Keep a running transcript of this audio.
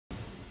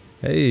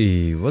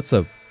Hey, what's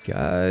up,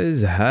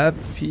 guys?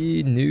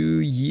 Happy New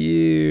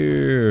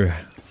Year!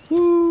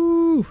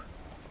 Woo!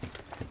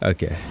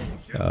 Okay,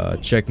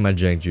 check my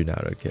Jiang Jun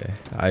out. Okay,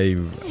 I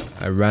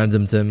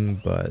randomed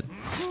him, but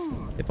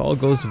if all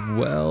goes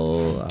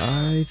well,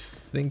 I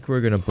think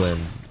we're gonna play him.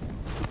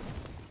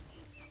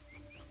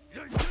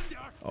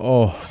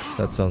 Oh,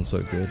 that sounds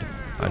so good.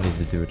 I need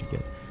to do it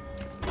again.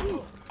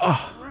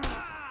 Oh,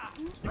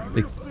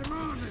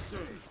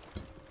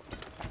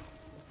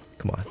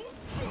 come on,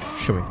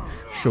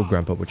 show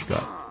Grandpa what you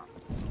got.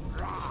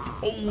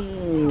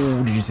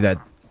 Oh, did you see that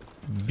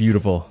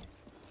beautiful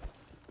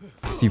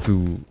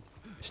Sifu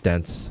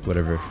stance,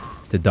 whatever,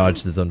 to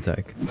dodge the zone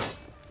tech?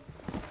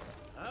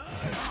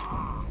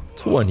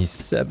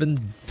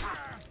 27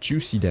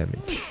 juicy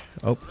damage.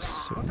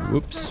 Oops,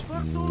 whoops,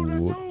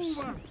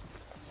 whoops.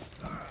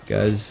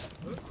 Guys,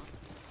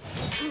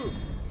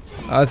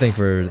 I think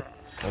we're...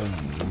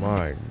 Oh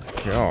my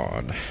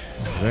god.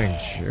 Jiang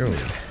Jun.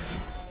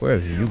 Where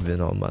have you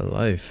been all my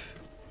life?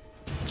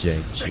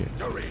 Jiang Jun.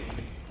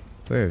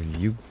 Where have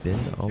you been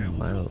all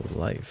my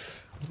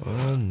life?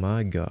 Oh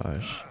my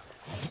gosh.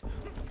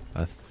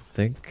 I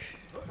think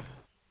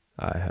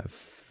I have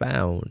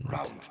found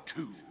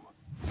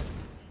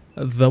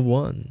the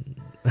one.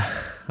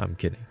 I'm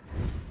kidding.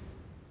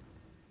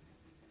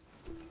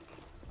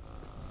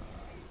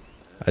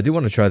 I do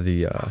want to try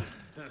the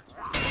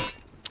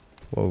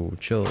whoa,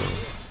 chill,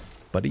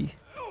 buddy.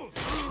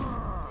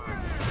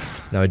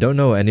 Now I don't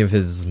know any of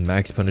his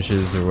max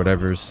punishes or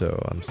whatever,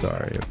 so I'm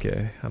sorry,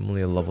 okay? I'm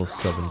only a level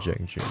 7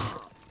 Jiang Jun.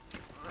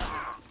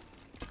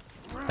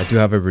 I do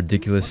have a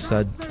ridiculous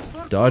side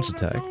dodge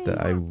attack that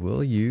I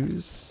will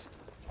use.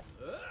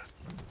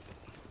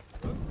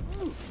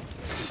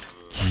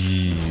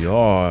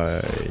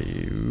 Oh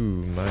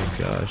my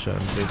gosh, I'm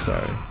so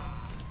sorry.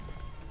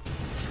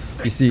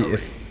 You see,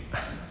 if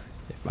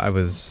I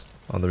was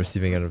on the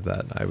receiving end of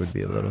that, I would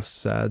be a little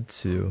sad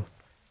too.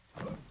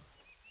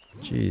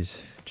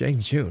 Jeez. Jiang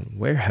Jun,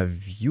 where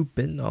have you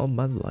been all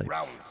my life?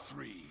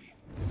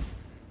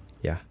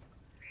 Yeah.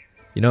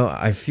 You know,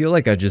 I feel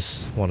like I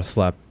just want to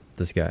slap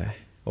this guy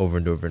over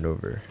and over and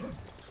over.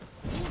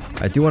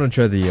 I do want to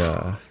try the, you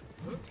know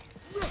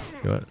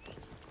what?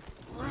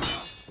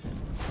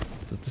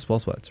 The spell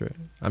spots, right?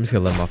 I'm just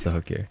gonna let him off the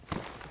hook here.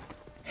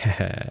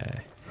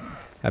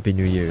 Happy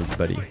New Year's,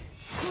 buddy.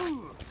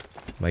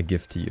 My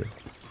gift to you.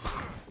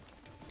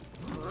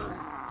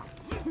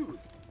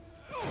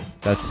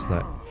 That's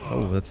not...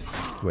 Oh, that's...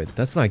 Wait,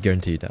 that's not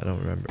guaranteed. I don't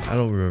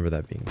remember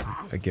that being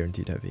a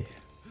guaranteed heavy.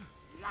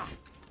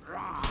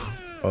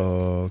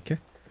 Okay.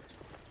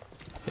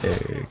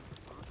 Hey.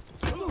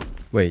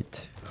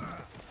 Wait.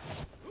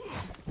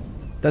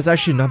 That's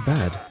actually not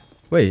bad.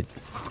 Wait.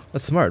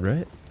 That's smart,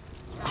 right?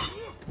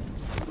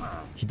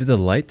 He did the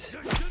light?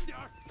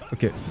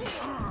 Okay.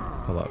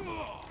 Hold up.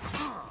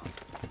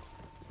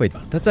 Wait,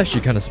 that's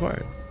actually kind of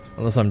smart.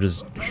 Unless I'm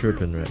just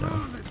tripping right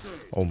now.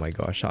 Oh my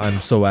gosh, I'm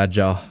so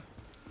agile.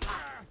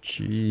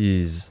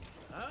 Jeez.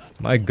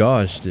 My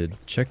gosh, dude.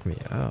 Check me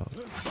out.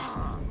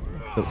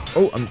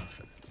 Oh, I'm...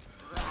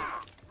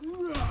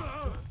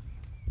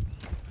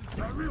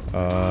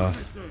 Oh.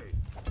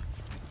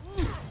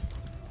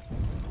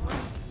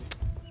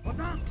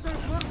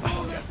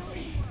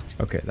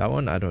 Okay, that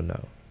one, I don't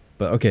know.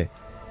 But okay,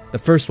 the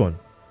first one.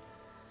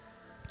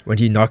 When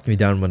he knocked me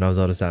down when I was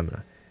out of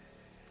stamina.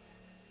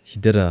 He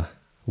did a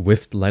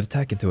whiffed light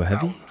attack into a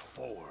heavy?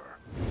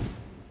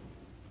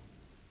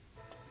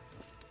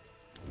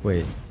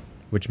 Wait,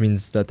 which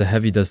means that the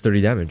heavy does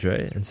 30 damage,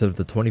 right? Instead of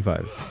the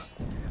 25.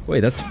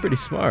 Wait, that's pretty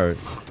smart.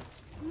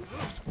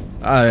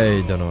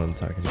 I don't know what I'm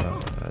talking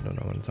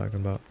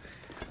about.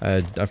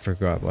 I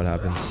forgot what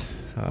happens.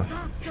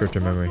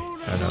 Short-term memory,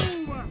 I know.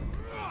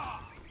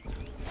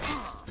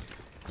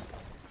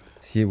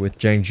 See, with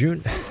Jiang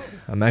Jun,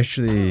 I'm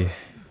actually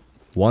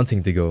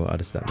wanting to go out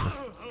of stamina.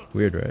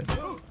 Weird, right?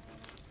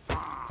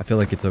 I feel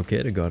like it's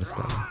okay to go out of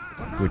stamina,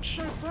 which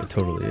it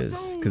totally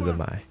is, because of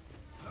my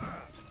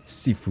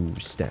Sifu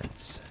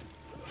stance.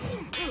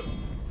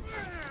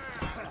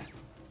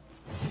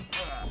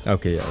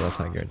 Okay, yeah, that's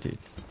not guaranteed.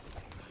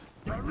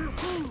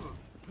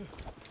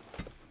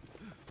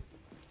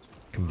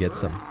 Come get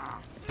some.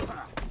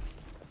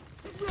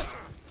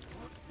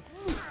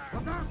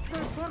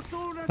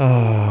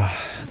 Ah,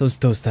 those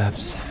toe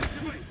stabs.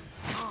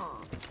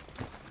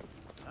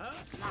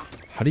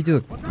 How do you do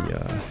the,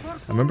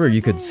 I remember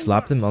you could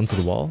slap them onto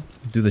the wall,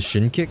 do the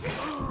shin kick,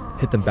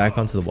 hit them back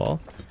onto the wall,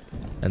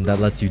 and that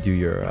lets you do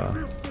your,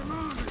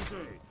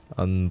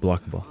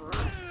 unblockable.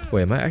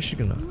 Wait, am I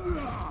actually gonna...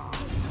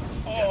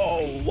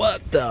 Oh,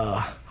 what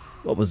the...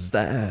 What was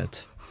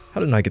that?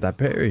 How did I get that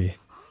parry?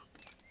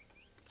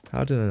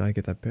 How did I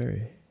get that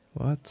parry?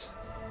 What?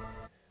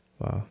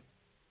 Wow.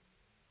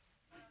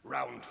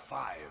 Round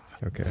 5.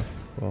 Okay,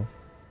 well.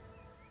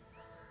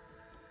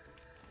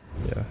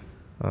 Yeah,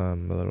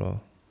 I'm a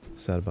little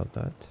sad about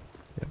that.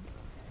 Yep.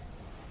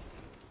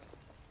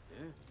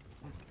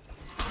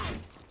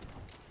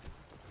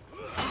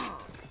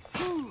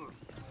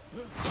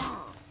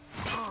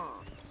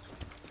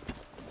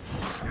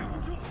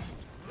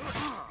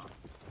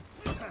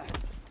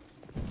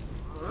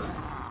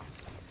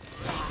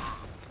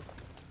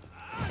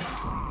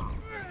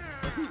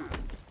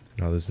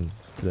 not losing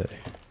today.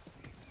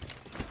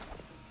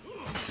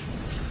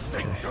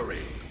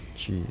 Okay.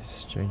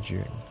 Jeez, Jiang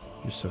Jun,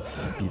 you're so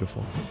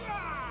beautiful.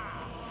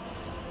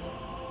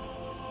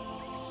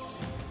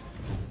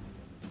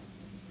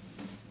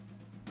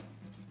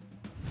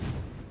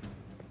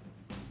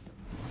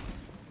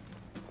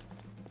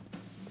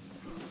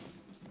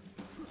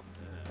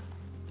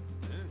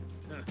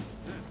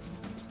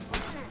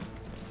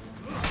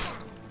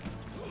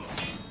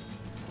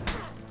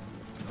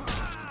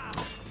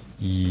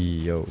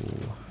 Yo.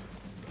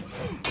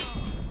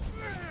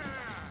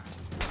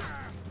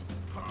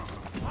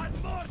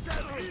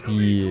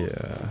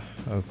 Yeah,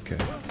 okay.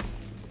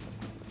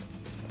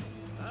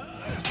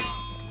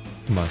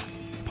 Come on,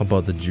 pump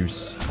out the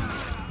juice.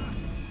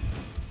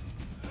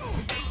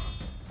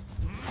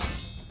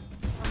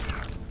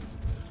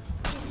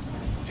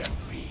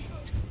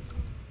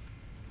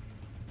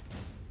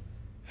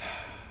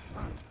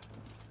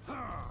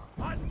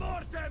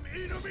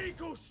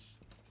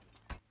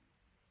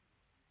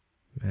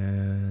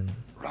 Man.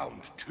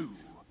 Round 2.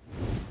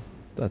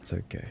 That's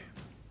okay.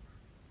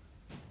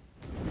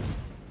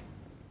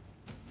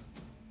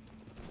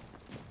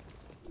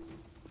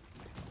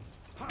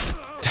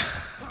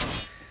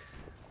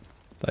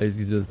 Thought he was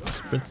gonna do the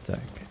sprint attack.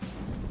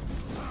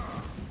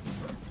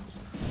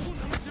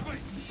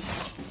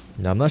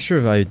 Now I'm not sure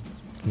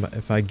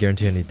if I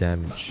guarantee any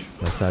damage.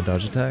 My side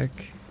dodge attack.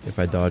 If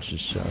I dodge the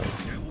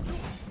shove.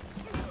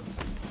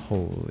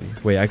 Holy.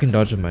 Wait, I can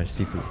dodge with my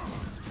seafood.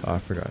 Oh, I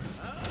forgot.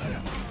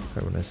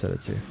 Right when I said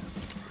it too.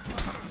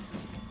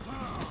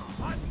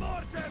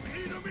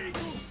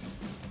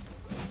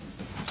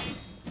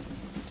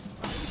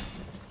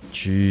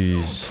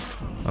 Jeez.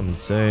 I'm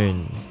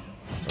insane.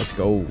 Let's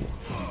go.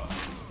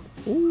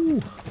 Ooh.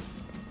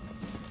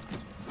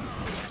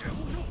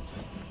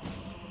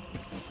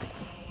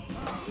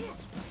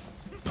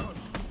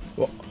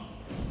 Whoa.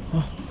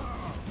 Oh.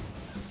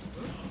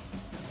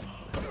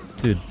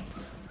 Dude.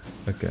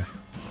 Okay.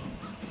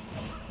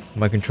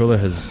 My controller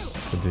has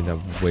been doing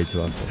that way too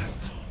often.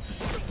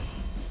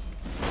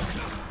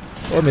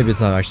 Or maybe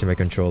it's not actually my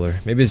controller.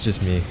 Maybe it's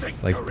just me,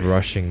 like,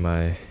 brushing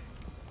my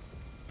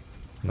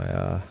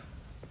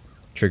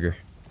trigger.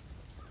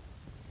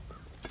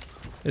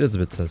 It is a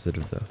bit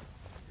sensitive though.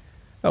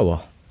 Oh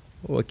well.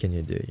 What can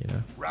you do, you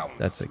know?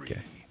 That's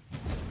okay.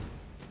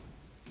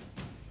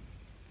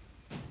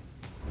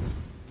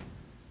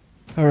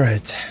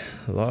 Alright.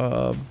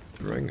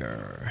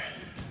 Lawbringer.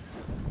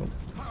 Oh.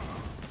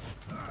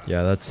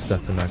 Yeah, that's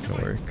definitely not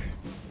gonna work.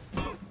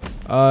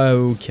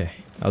 Okay.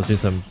 I was doing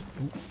some...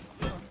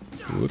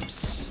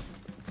 Whoops.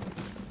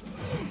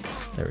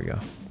 There we go.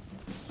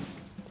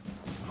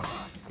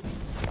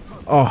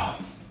 Oh,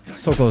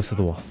 so close to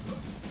the wall.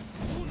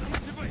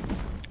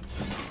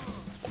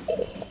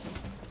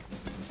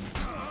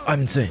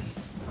 I'm insane.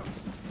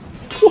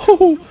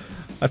 Whoa!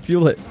 I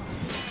feel it.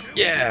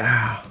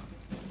 Yeah.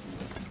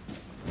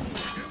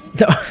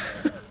 No.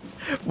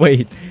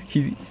 Wait,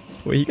 he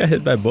got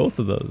hit by both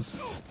of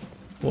those.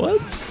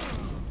 What?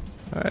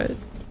 All right.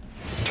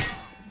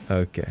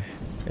 Okay,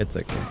 it's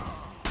okay.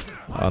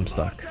 Oh, I'm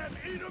stuck.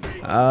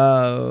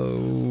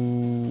 Oh.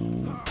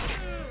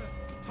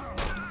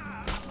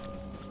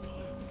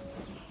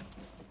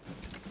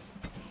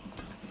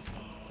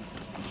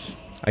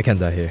 I can't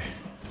die here.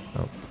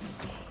 Oh.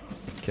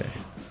 Okay.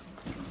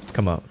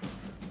 Come out.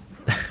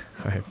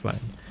 Alright, fine.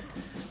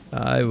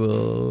 I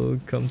will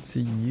come to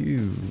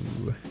you.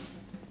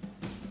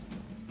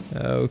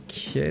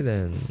 Okay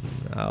then.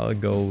 I'll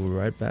go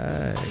right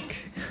back.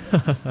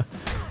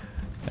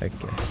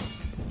 Okay.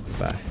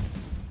 Bye.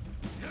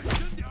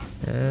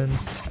 And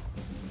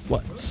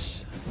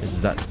what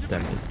is that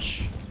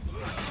damage?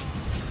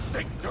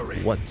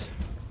 What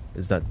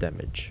is that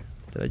damage?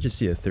 Did I just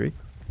see a 3?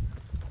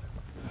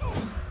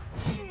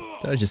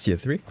 Did I just see a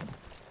 3?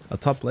 A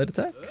top blade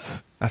attack?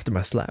 After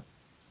my slap.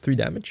 3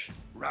 damage?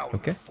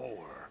 Okay.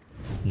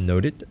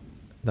 Noted.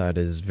 That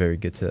is very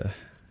good to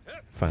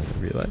finally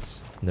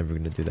realize. Never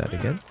gonna do that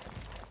again.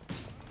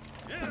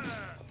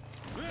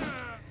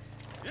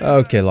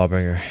 Okay,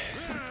 Lawbringer.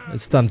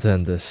 It's time to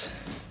end this.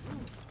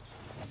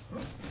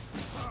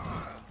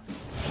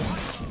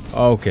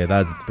 Okay,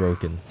 that's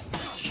broken.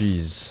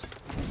 Jeez.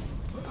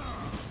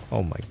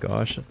 Oh my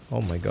gosh.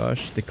 Oh my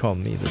gosh. They call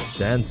me the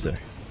dancer.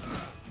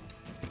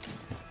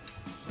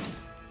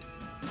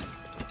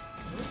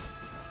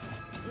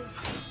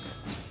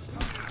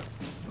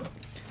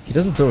 He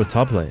doesn't throw a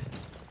top light.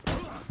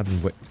 I've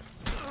been wait.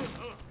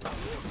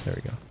 There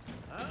we go.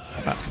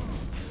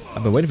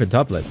 I've been waiting for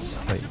top lights,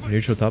 like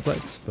neutral top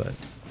lights, but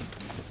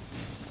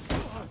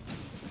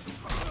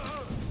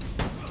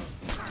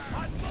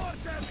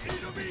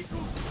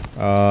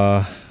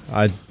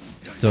I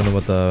don't know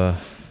what the.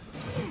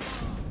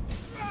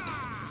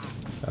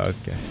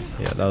 Okay,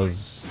 yeah, that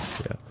was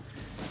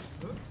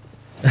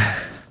yeah.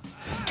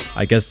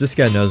 I guess this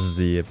guy knows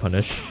the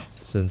punish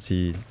since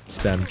he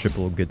spammed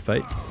triple good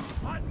fight.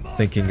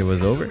 Thinking it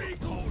was over.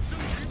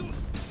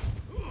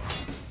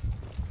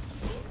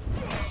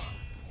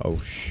 Oh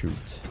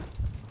shoot.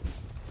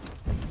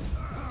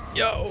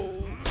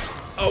 Yo!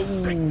 Oh,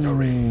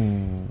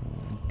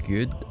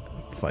 good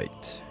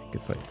fight.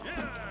 Good fight.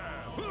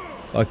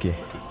 Okay.